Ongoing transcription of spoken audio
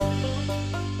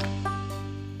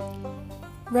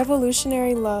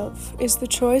Revolutionary love is the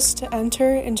choice to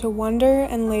enter into wonder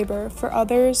and labor for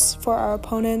others, for our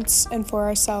opponents, and for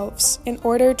ourselves in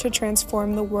order to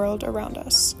transform the world around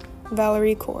us.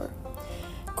 Valerie Kaur.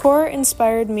 Kaur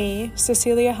inspired me,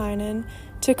 Cecilia Heinen,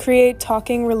 to create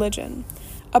Talking Religion,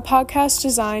 a podcast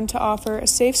designed to offer a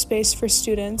safe space for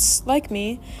students, like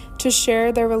me, to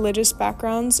share their religious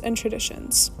backgrounds and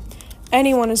traditions.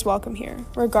 Anyone is welcome here,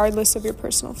 regardless of your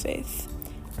personal faith.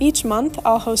 Each month,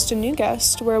 I'll host a new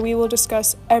guest where we will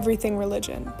discuss everything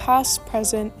religion, past,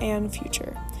 present, and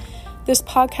future. This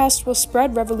podcast will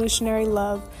spread revolutionary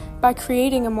love by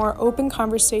creating a more open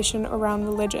conversation around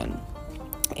religion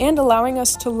and allowing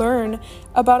us to learn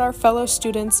about our fellow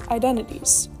students'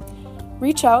 identities.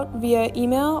 Reach out via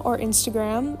email or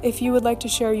Instagram if you would like to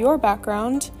share your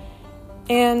background,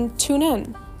 and tune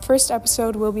in. First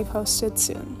episode will be posted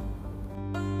soon.